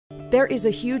There is a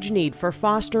huge need for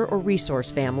foster or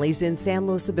resource families in San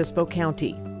Luis Obispo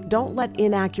County. Don't let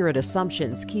inaccurate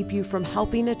assumptions keep you from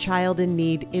helping a child in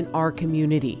need in our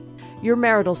community. Your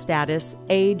marital status,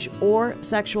 age, or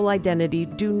sexual identity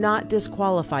do not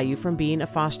disqualify you from being a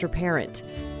foster parent.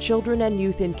 Children and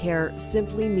youth in care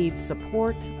simply need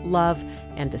support, love,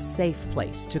 and a safe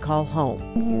place to call home.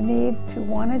 You need to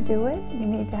want to do it. You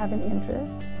need to have an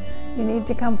interest. You need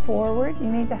to come forward. You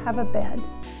need to have a bed.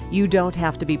 You don't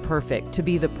have to be perfect to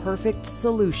be the perfect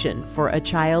solution for a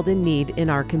child in need in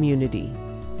our community.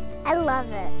 I love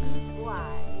it.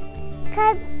 Why?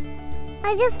 Because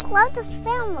I just love this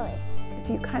family. If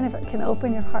you kind of can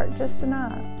open your heart just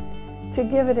enough to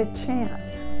give it a chance.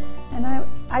 And I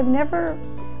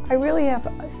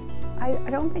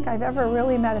don't think I've ever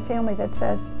really met a family that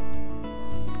says,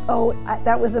 oh,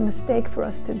 that was a mistake for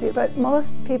us to do. But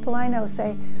most people I know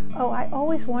say, oh, I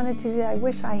always wanted to do that. I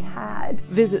wish I had.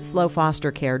 Visit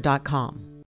slowfostercare.com.